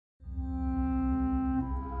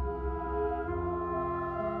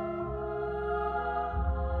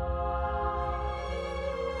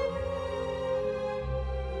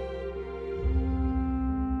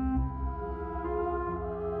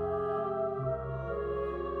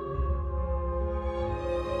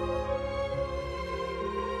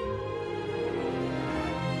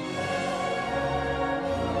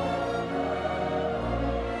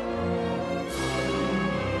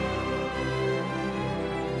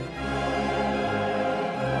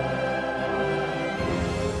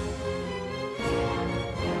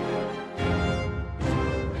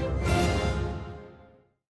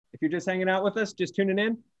If you're just hanging out with us, just tuning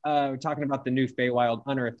in, we're talking about the new Feywild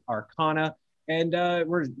Unearthed Arcana, and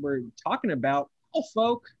we're talking about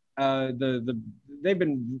Owlfolk. They've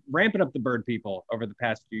been ramping up the bird people over the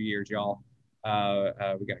past few years, y'all. We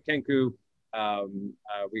got Kenku,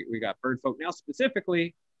 we got bird folk. Now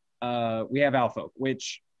specifically, we have Owlfolk,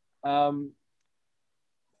 which on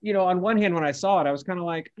one hand, when I saw it, I was kind of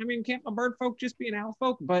like, I mean, can't a bird folk just be an owl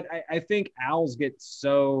folk? But I think owls get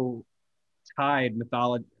so tied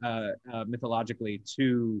mythologically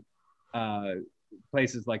to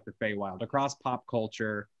places like the Feywild, across pop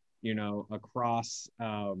culture, across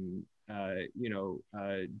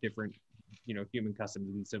different human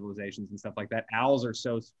customs and civilizations and stuff like that. Owls are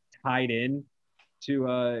so tied in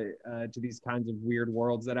to these kinds of weird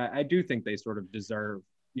worlds that I do think they sort of deserve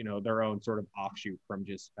their own sort of offshoot from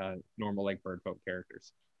just normal like bird folk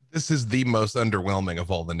characters. This is the most underwhelming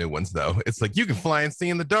of all the new ones, though. It's like you can fly and see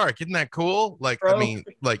in the dark. Isn't that cool? Like, bro. I mean,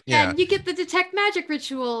 like, yeah. And you get the detect magic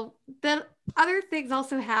ritual that other things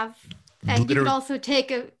also have. And you can also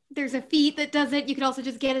there's a feat that does it. You can also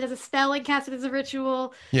just get it as a spell and cast it as a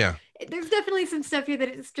ritual. Yeah. There's definitely some stuff here that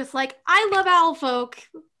it's just like, I love Owlfolk,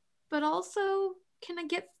 but also can I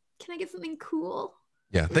get something cool?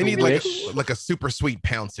 Yeah, they need like a super sweet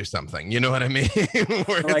pounce or something. You know what I mean?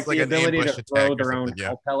 Where like it's like the ability to throw their own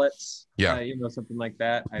pellets. Yeah, something like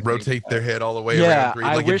that. Rotate their head all the way around. Like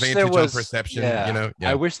I wish there was perception.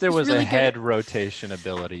 I wish there was really a head good rotation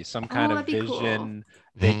ability, some kind of vision.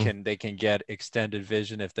 Cool. They can get extended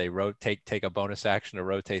vision if they take a bonus action to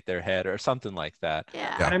rotate their head or something like that.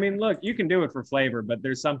 Yeah. And I mean, look, you can do it for flavor, but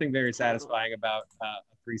there's something very satisfying about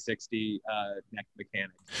 360 neck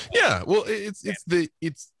mechanic. Yeah, well, it's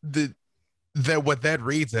what that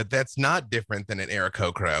reads that's not different than an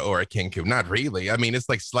Aarakocra or a Kenku. Not really. I mean, it's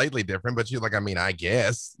like slightly different, but you're like, I mean, I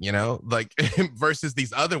guess, like versus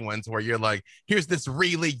these other ones where you're like, here's this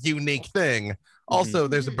really unique thing. Also,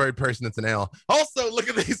 there's a bird person that's an owl. Also, look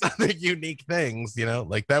at these other unique things,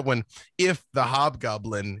 like that one. If the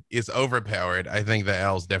hobgoblin is overpowered, I think the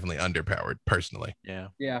owl's definitely underpowered, personally. Yeah.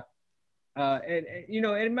 Yeah. And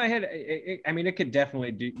in my head, it could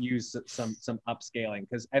definitely use some upscaling,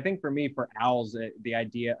 because I think for me, for owls, the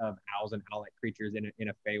idea of owls and owl-like creatures in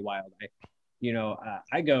a Feywild,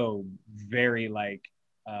 I go very like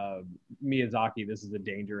Miyazaki. This is a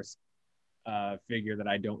dangerous figure that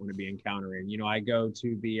I don't want to be encountering. I go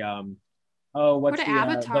to the Avatar? The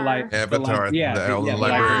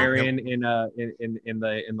librarian in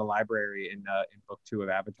the library in book 2 of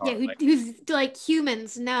Avatar. Yeah, who's like,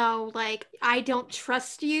 humans know, like, I don't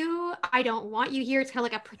trust you. I don't want you here. It's kind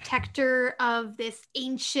of like a protector of this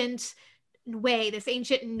ancient way, this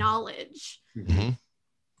ancient knowledge. Mm-hmm.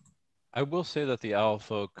 I will say that the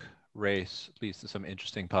Owlfolk race leads to some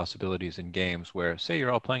interesting possibilities in games where, say you're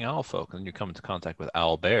all playing Owlfolk and you come into contact with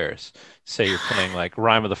owl bears. Say you're playing like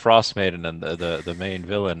Rime of the Frost Maiden, and the main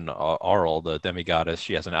villain, Auril, the demigoddess,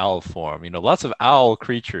 she has an owl form. Lots of owl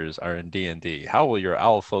creatures are in D&D. How will your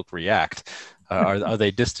Owlfolk react? Are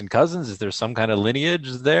they distant cousins? Is there some kind of lineage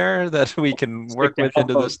there that we can work with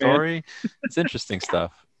into the story? It's interesting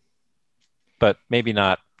stuff, but maybe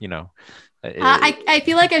not, I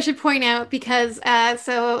feel like I should point out, because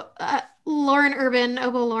Lauren Urban,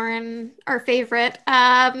 Obo Lauren, our favorite,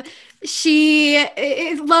 she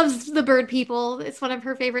loves the bird people. It's one of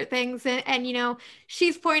her favorite things. And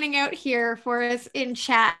she's pointing out here for us in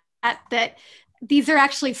chat that these are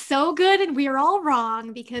actually so good and we are all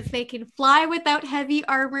wrong, because they can fly without heavy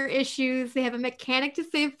armor issues. They have a mechanic to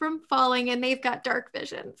save from falling, and they've got dark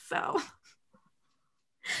vision. So...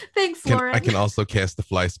 Thanks, Lauren. I can also cast the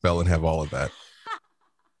fly spell and have all of that.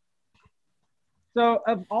 So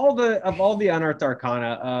of all the Unearthed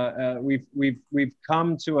Arcana, we've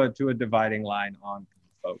come to a dividing line on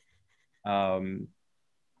folk.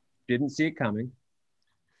 Didn't see it coming.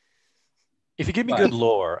 If you give me good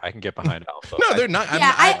lore, I can get behind Owlfolk. No, they're not. That's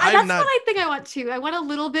what I think I want too. I want a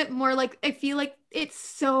little bit more, like, I feel like it's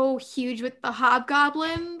so huge with the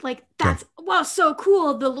hobgoblin. Like, that's wow, so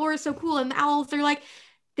cool. The lore is so cool, and the owls, they're like,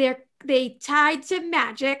 they tied to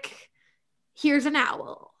magic. Here's an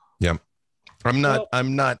owl. Yeah, I'm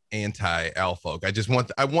not anti Owlfolk. I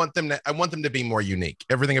want them to be more unique.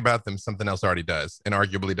 Everything about them, something else already does, and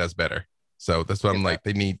arguably does better. So that's what I'm like.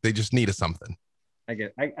 They just need a something. I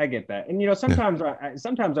get that, and sometimes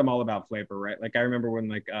I'm all about flavor, right? Like, I remember when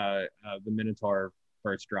the Minotaur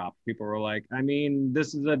first dropped, people were like, I mean,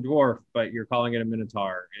 this is a dwarf, but you're calling it a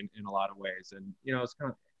Minotaur in a lot of ways, and it's kind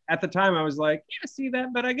of, at the time I was like, yeah, I see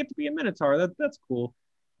that, but I get to be a Minotaur. That's cool.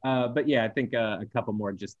 But yeah, I think a couple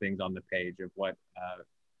more just things on the page of what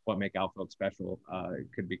make Owlfolk special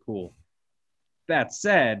could be cool. That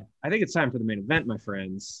said, I think it's time for the main event, my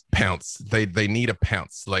friends. Pounce. They need a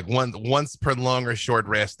pounce. Like once per long or short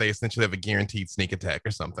rest, they essentially have a guaranteed sneak attack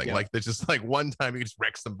or something. Yeah. Like there's just like one time you just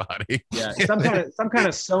wreck somebody. Yeah, some kind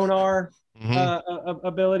of sonar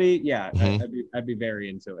ability. Yeah, I'd be very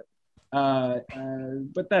into it.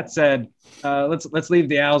 But that said, let's leave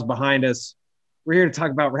the owls behind us. We're here to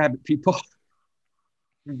talk about rabbit people.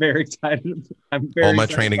 I'm very excited. All my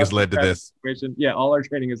training has led to this. Situation. Yeah, all our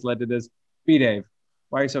training has led to this. B-Dave,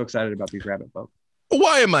 why are you so excited about these rabbit folk?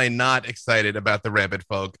 Why am I not excited about the rabbit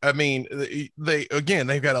folk? I mean, they've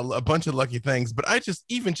got a bunch of lucky things, but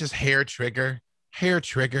even hair trigger,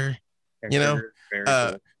 you know,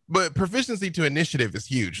 cool. But proficiency to initiative is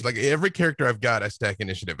huge. Like every character I've got, I stack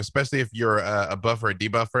initiative, especially if you're a buffer, a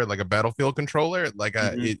debuffer, like a battlefield controller. Like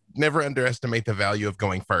never underestimate the value of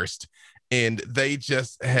going first. And they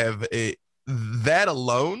just have that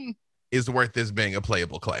alone is worth this being a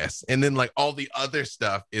playable class. And then like all the other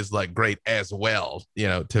stuff is like great as well, you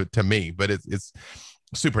know, to me, but it's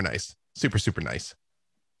super nice. Super nice.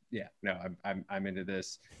 Yeah, no, I'm into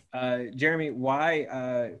this. Jeremy,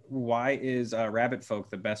 why is Rabbit Folk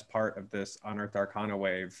the best part of this Unearthed Arcana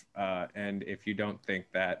wave? And if you don't think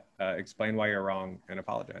that, explain why you're wrong and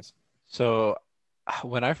apologize. So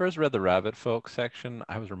when I first read the Rabbit Folk section,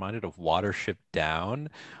 I was reminded of Watership Down,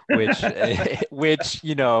 which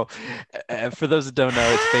you know, for those that don't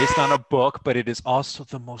know, it's based on a book, but it is also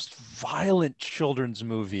the most violent children's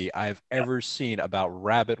movie I've ever seen about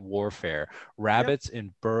rabbit warfare. Rabbits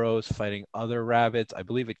in burrows fighting other rabbits. I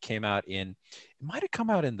believe it might have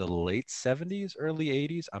come out in the late 70s, early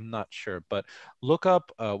 80s. I'm not sure, but look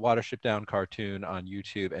up a Watership Down cartoon on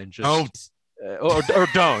YouTube and just or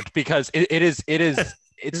don't, because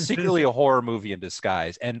it's secretly a horror movie in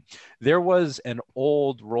disguise. And there was an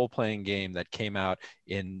old role-playing game that came out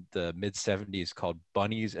in the mid 70s called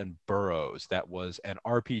Bunnies and Burrows that was an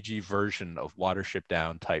RPG version of Watership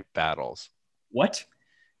Down type battles. What?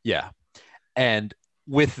 Yeah. And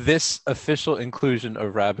with this official inclusion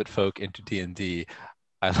of Rabbit Folk into D&D,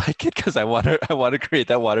 I like it because I want to create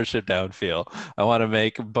that Watership Down feel. I want to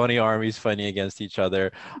make bunny armies fighting against each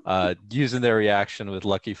other, using their reaction with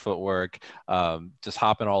lucky footwork, just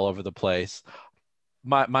hopping all over the place.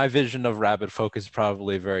 My vision of Rabbit Folk is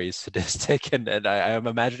probably very sadistic, and I am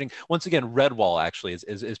imagining, once again, Redwall actually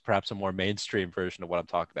is perhaps a more mainstream version of what I'm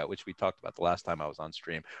talking about, which we talked about the last time I was on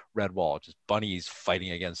stream. Redwall, just bunnies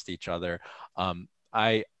fighting against each other.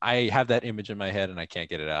 I have that image in my head and I can't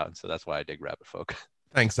get it out, and so that's why I dig Rabbit Folk.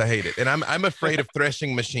 Thanks, I hate it. And I'm afraid of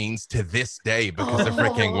threshing machines to this day because of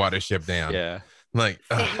freaking Watership Down. Yeah. Like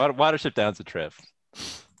Watership Down's a trip.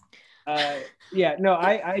 Yeah, no,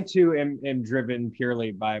 I too am driven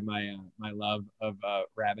purely by my love of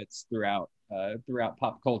rabbits throughout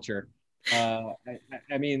pop culture.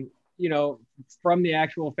 I mean, you know, from the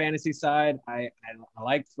actual fantasy side, I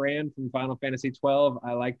like Fran from Final Fantasy 12.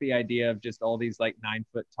 I like the idea of just all these like 9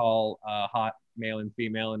 foot tall, hot male and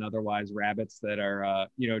female and otherwise rabbits that are,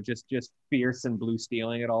 you know, just fierce and blue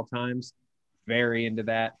stealing at all times. Very into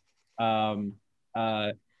that.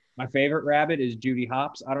 My favorite rabbit is Judy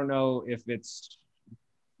Hopps. I don't know if it's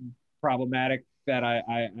problematic that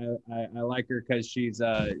I like her because she's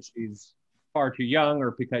far too young,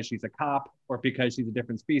 or because she's a cop, or because she's a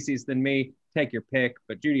different species than me. Take your pick,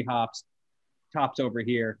 but Judy Hopps, tops over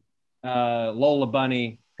here. Lola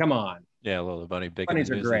Bunny, come on. Yeah, Lola Bunny, big bunnies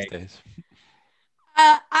in the are news great. these days.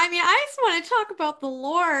 I mean, I just want to talk about the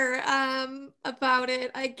lore about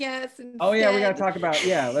it, I guess. Instead. Oh yeah, we gotta talk about,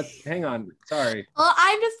 let's hang on. Sorry. Well,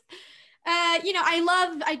 I'm just you know,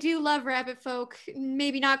 I do love Rabbit Folk,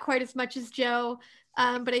 maybe not quite as much as Joe,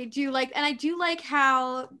 but I do like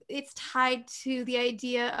how it's tied to the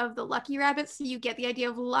idea of the lucky rabbits. So you get the idea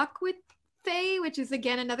of luck with Fae, which is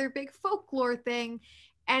again another big folklore thing.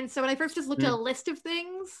 And so when I first just looked at a list of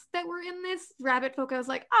things that were in this Rabbit Folk, I was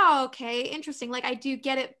like, oh, okay, interesting. Like, I do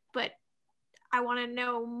get it, but I want to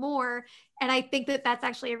know more. And I think that that's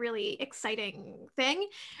actually a really exciting thing.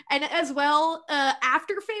 And as well,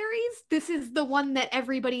 after fairies, this is the one that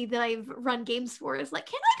everybody that I've run games for is like,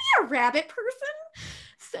 can I be a rabbit person?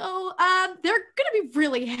 So they're going to be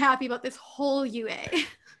really happy about this whole UA.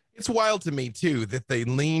 It's wild to me, too, that they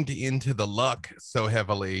leaned into the luck so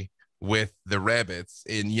heavily with the rabbits,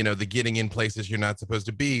 and you know, the getting in places you're not supposed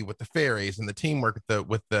to be with the fairies, and the teamwork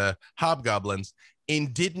with the hobgoblins,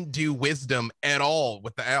 and didn't do wisdom at all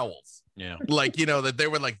with the owls. Yeah, like, you know, that they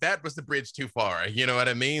were like, that was the bridge too far, you know what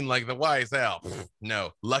I mean? Like the wise owl,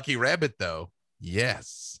 no. Lucky rabbit though,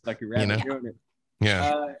 yes. Lucky rabbit, you know? doing it.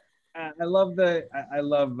 Yeah. I love the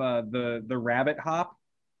rabbit hop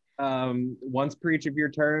once per each of your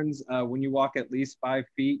turns, when you walk at least 5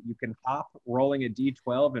 feet, you can hop, rolling a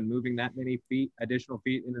d12 and moving that many additional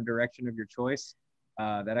feet in the direction of your choice.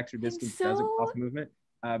 That extra distance doesn't cost movement.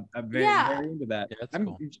 I'm very into that. Yeah, that's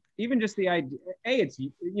cool. Even just the idea, A, it's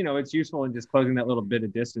it's useful in just closing that little bit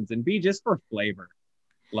of distance, and B, just for flavor.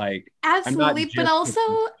 Like absolutely, but also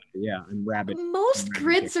and rabbit. Most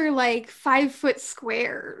grids are like 5-foot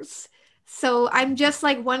squares. So I'm just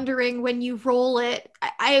like wondering when you roll it,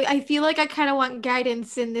 I feel like I kind of want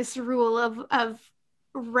guidance in this rule of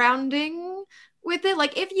rounding with it.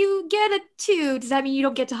 Like if you get a 2, does that mean you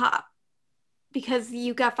don't get to hop? Because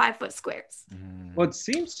you got 5-foot squares. Well, it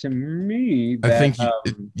seems to me that I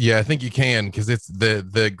think you can, because it's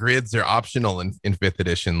the grids are optional in 5th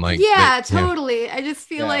edition. Like totally. I just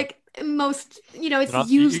feel like most it's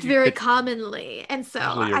used very commonly, and so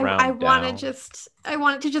I want it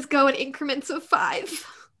to just go in increments of 5.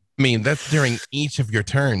 I mean, that's during each of your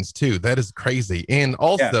turns too. That is crazy. And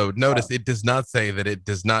also notice it does not say that it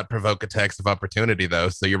does not provoke attacks of opportunity, though,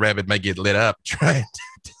 so your rabbit might get lit up trying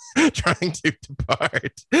to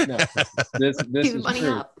depart. No, this is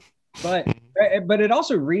true. But it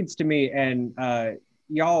also reads to me, and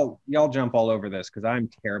y'all jump all over this because I'm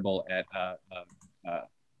terrible at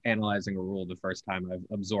analyzing a rule the first time I've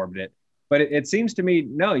absorbed it. But it seems to me,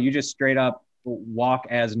 no, you just straight up walk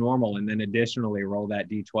as normal and then additionally roll that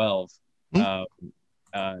d12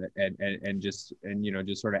 and just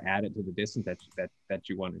sort of add it to the distance that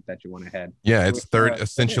you want to head. Yeah, it's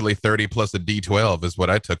essentially 30 plus a d12 is what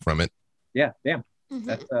I took from it. Yeah, damn.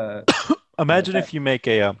 That's imagine if you make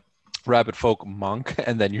a Rabbitfolk monk,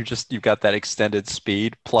 and then you've got that extended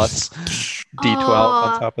speed plus d12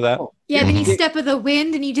 on top of that. Yeah, then you step of the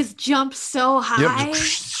wind and you just jump so high.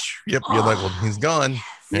 Yep. You're like, well, he's gone.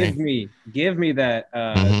 Give me that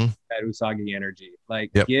that Usagi energy.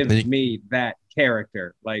 Like, give me that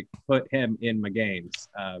character. Like, put him in my games.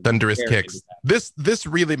 Thunderous kicks. This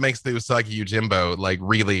really makes the Usagi Yojimbo like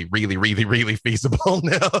really, really, really, really feasible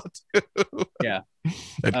now too. Yeah,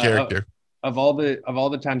 that character. Of all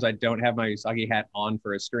the times I don't have my Usagi hat on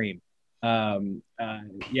for a stream, I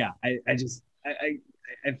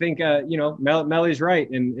think Melly's right,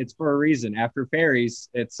 and it's for a reason. After fairies,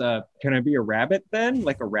 it's can I be a rabbit then,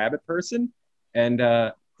 like a rabbit person? And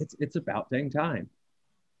it's about dang time.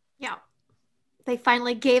 Yeah, they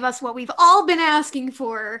finally gave us what we've all been asking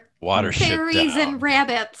for: Watership fairies down. And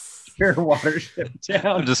rabbits. Watership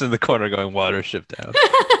down. I'm just in the corner going Watership down.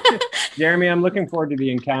 Jeremy, I'm looking forward to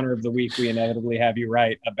the encounter of the week. We inevitably have you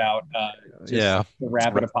right about the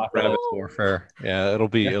rabbit apocalypse. Rabbit warfare. Yeah, it'll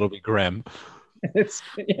be grim. It's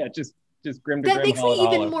just grim to that grim. Makes me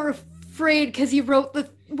even more afraid because you wrote the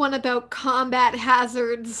one about combat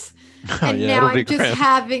hazards, and now I'm just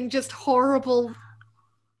having just horrible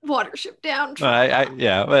Watership down.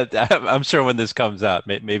 But I'm sure when this comes out,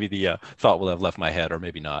 maybe the thought will have left my head, or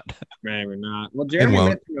maybe not. Maybe not. Well,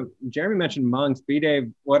 Jeremy mentioned monks.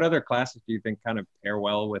 B-Dave, what other classes do you think kind of pair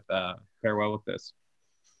well with this?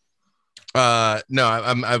 No,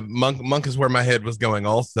 I'm monk is where my head was going.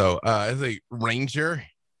 Also, as a ranger,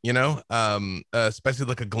 especially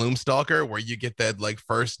like a Gloomstalker, where you get that like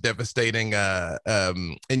first devastating,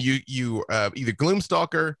 and you either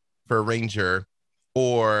Gloomstalker for a ranger.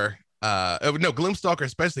 Or Gloomstalker,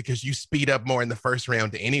 especially because you speed up more in the first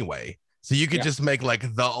round anyway. So you could just make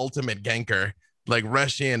like the ultimate ganker, like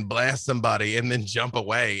rush in, blast somebody, and then jump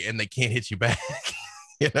away, and they can't hit you back.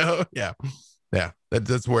 Yeah.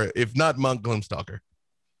 That's where, if not monk, Gloomstalker.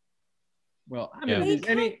 Well, I mean,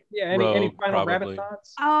 any final rabbit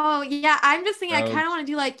thoughts? Oh yeah, I'm just thinking I kind of want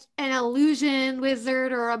to do like an illusion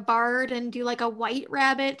wizard or a bard, and do like a white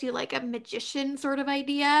rabbit, do like a magician sort of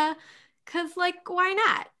idea. Because, like, why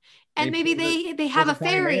not? And maybe they have a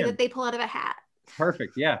fairy that they pull out of a hat.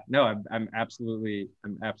 Perfect. Yeah. No, I'm absolutely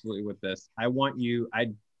with this. I want you.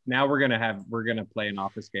 Now we're gonna play an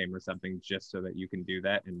office game or something just so that you can do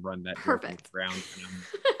that and run that perfect round.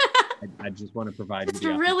 I just want to provide just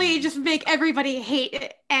you really just make everybody hate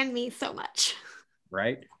it and me so much.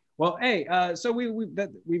 Right. Well, hey, so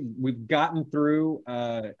we've gotten through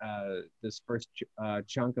this first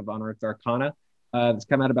chunk of Unearthed Arcana. That's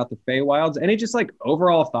come out about the Feywilds. Any just like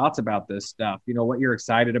overall thoughts about this stuff? What you're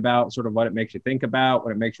excited about, sort of what it makes you think about,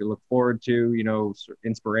 what it makes you look forward to, sort of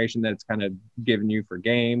inspiration that it's kind of given you for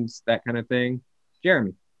games, that kind of thing.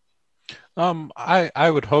 Jeremy. I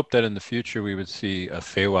would hope that in the future we would see a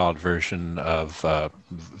Feywild version of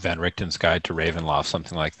Van Richten's Guide to Ravenloft,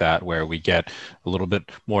 something like that, where we get a little bit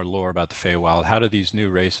more lore about the Feywild. How do these new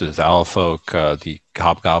races, the Owlfolk, the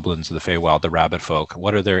Hobgoblins of the Feywild, the Rabbitfolk,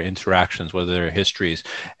 what are their interactions? What are their histories?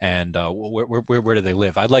 And where do they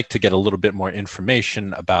live? I'd like to get a little bit more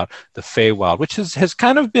information about the Feywild, which has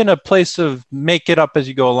kind of been a place of make it up as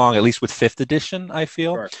you go along, at least with 5th edition, I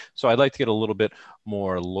feel. Sure. So I'd like to get a little bit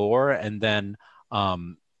more lore, and then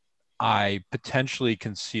I potentially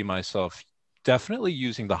can see myself definitely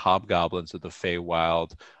using the Hobgoblins of the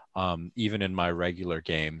Feywild, even in my regular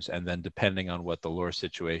games, and then depending on what the lore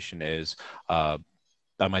situation is,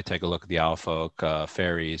 I might take a look at the Owlfolk,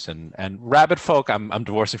 fairies, and Rabbitfolk. I'm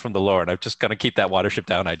divorcing from the lore, and I'm just gonna keep that Watership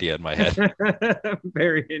Down idea in my head.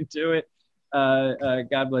 Very into it.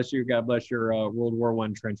 God bless you. God bless your World War I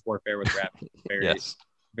trench warfare with rabbits. Yes.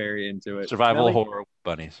 Very into it. Survival Melly? horror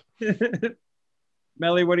bunnies.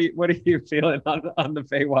 Melly, what are you feeling on the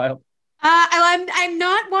Feywild? I'm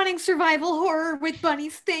not wanting survival horror with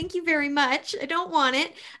bunnies. Thank you very much. I don't want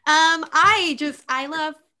it. I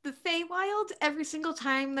love the Feywild. Every single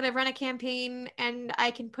time that I've run a campaign and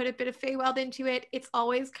I can put a bit of Feywild into it, it's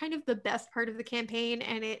always kind of the best part of the campaign,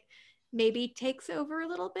 and it maybe takes over a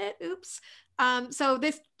little bit. Oops. So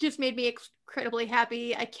this just made me incredibly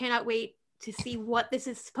happy. I cannot wait to see what this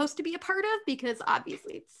is supposed to be a part of, because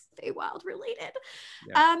obviously it's Feywild related.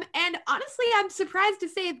 Yeah. And honestly, I'm surprised to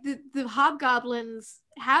say the Hobgoblins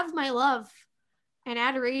have my love and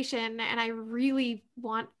adoration, and I really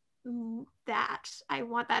want that. I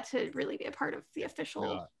want that to really be a part of the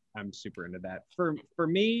official. I'm super into that. For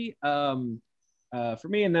me, and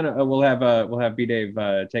then we'll have B Dave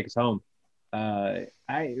take us home. The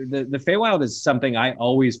Feywild is something I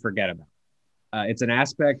always forget about. It's an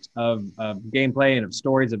aspect of gameplay and of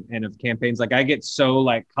stories and of campaigns. Like I get so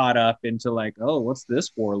like caught up into like, oh, what's this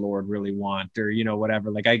warlord really want, or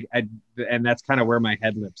whatever. Like I and that's kind of where my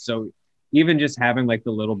head lives. So even just having like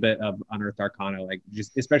the little bit of Unearthed Arcana, like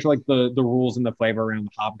just especially like the rules and the flavor around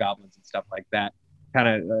the hobgoblins and stuff like that, kind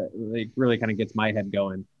of like really kind of gets my head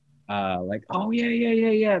going. Like, oh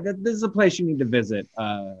yeah. This is a place you need to visit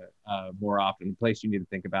more often. A place you need to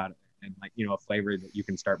think about, and like a flavor that you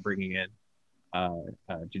can start bringing in.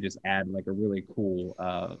 To just add like a really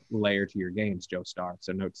cool layer to your games, Joe Star.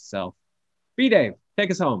 So note to self. B Dave, take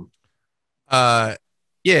us home.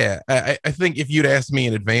 Yeah, I think if you'd asked me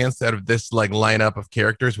in advance out of this like lineup of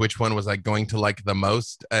characters, which one was I going to like the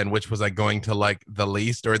most and which was I going to like the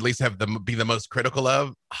least, or at least have them be the most critical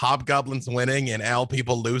of, Hobgoblins winning and Owl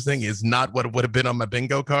people losing is not what would have been on my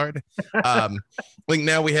bingo card. Like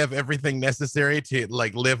now we have everything necessary to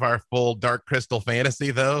like live our full Dark Crystal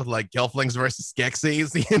fantasy, though, like Gelflings versus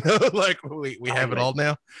Skeksis, like we have it all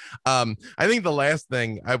now. I think the last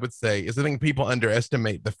thing I would say is I think people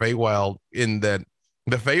underestimate the Feywild in that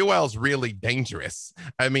the Feywild's really dangerous.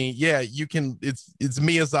 I mean, yeah, you can, it's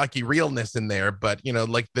Miyazaki realness in there, but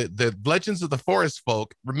like the Legends of the Forest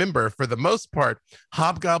folk, remember, for the most part,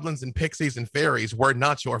 hobgoblins and pixies and fairies were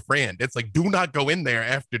not your friend. It's like, do not go in there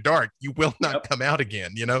after dark. You will not come out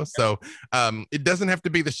again, So it doesn't have to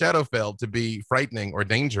be the Shadowfell to be frightening or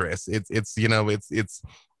dangerous. It's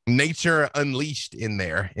nature unleashed in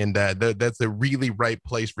there, and that's a really right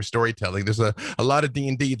place for storytelling. There's a lot of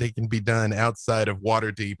D&D that can be done outside of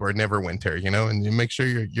Waterdeep or Neverwinter, and you make sure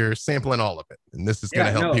you're sampling all of it, and this is going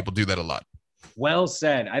to help people do that a lot. Well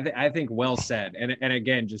said. I think well said. And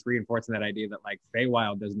again, just reinforcing that idea that like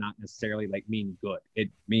Feywild does not necessarily like mean good. It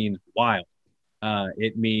means wild.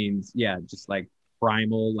 It means just like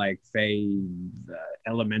primal, like Fey,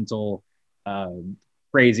 elemental,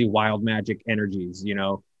 crazy wild magic energies.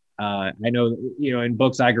 I know, in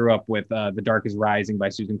books I grew up with, The Dark is Rising by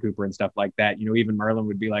Susan Cooper and stuff like that, even Merlin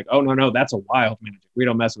would be like, oh, no, that's a wild magic. We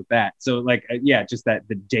don't mess with that. So like, just that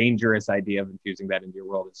the dangerous idea of infusing that into your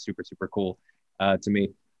world is super, super cool to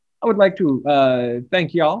me. I would like to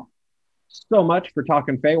thank y'all so much for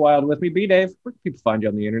talking Feywild with me. B Dave, where can people find you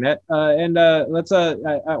on the internet? And let's, I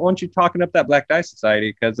want you talking up that Black Dice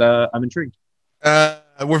Society, because I'm intrigued.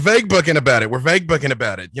 We're vague booking about it.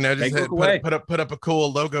 Just put up a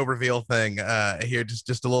cool logo reveal thing here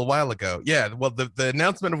just a little while ago. Yeah, well, the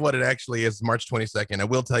announcement of what it actually is March 22nd. I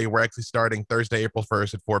will tell you, we're actually starting Thursday, April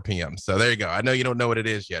 1st at 4 p.m. So there you go. I know you don't know what it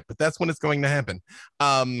is yet, but that's when it's going to happen.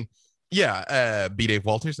 B. Dave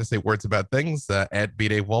Walters. I say words about things at B.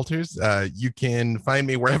 Dave Walters. You can find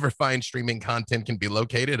me wherever fine streaming content can be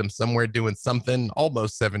located. I'm somewhere doing something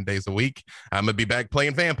almost 7 days a week. I'm going to be back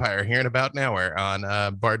playing Vampire here in about an hour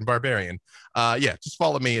on Bard and Barbarian. Just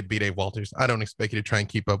follow me at B. Dave Walters. I don't expect you to try and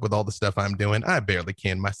keep up with all the stuff I'm doing. I barely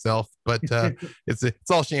can myself, but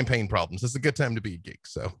it's all champagne problems. It's a good time to be a geek.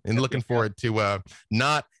 So, and looking forward to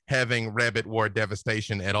not having rabbit war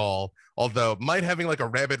devastation at all, although might having like a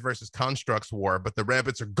rabbit versus constructs war, but the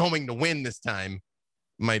rabbits are going to win this time,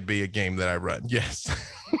 might be a game that I run. Yes.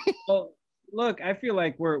 Well, look, I feel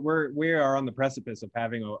like we are on the precipice of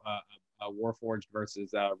having a Warforged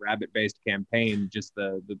versus rabbit-based campaign, just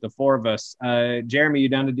the four of us. Jeremy, you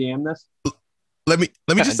down to DM this? Let me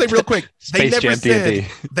just say real quick. Space Jam D&D.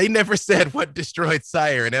 They never said what destroyed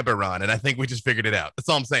Sire and Eberron, and I think we just figured it out. That's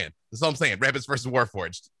all I'm saying. Rabbits versus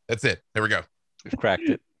Warforged. That's it. There we go. We've cracked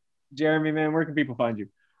it. Jeremy, man, where can people find you?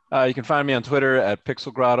 You can find me on Twitter at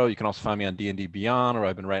Pixel Grotto. You can also find me on D&D Beyond, where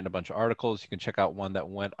I've been writing a bunch of articles. You can check out one that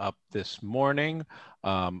went up this morning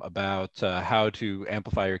about how to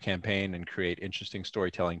amplify your campaign and create interesting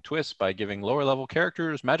storytelling twists by giving lower level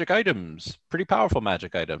characters magic items, pretty powerful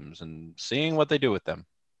magic items, and seeing what they do with them.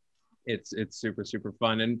 It's super, super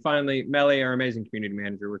fun. And finally, Melly, our amazing community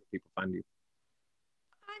manager, where can people find you?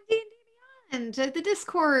 And the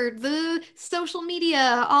Discord, the social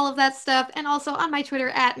media, all of that stuff, and also on my Twitter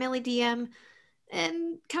at MillyDM.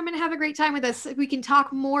 And come and have a great time with us. We can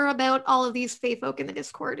talk more about all of these Fae folk in the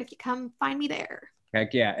Discord if you come find me there.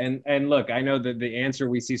 Heck yeah. And look, I know that the answer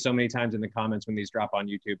we see so many times in the comments when these drop on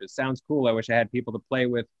YouTube is, sounds cool. I wish I had people to play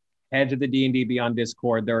with. Head to the D&D Beyond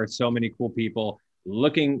Discord. There are so many cool people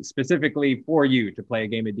looking specifically for you to play a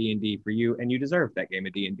game of D&D for you, and you deserve that game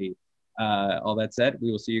of D&D. All that said,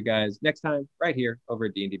 we will see you guys next time right here over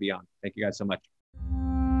at D&D Beyond. Thank you guys so much.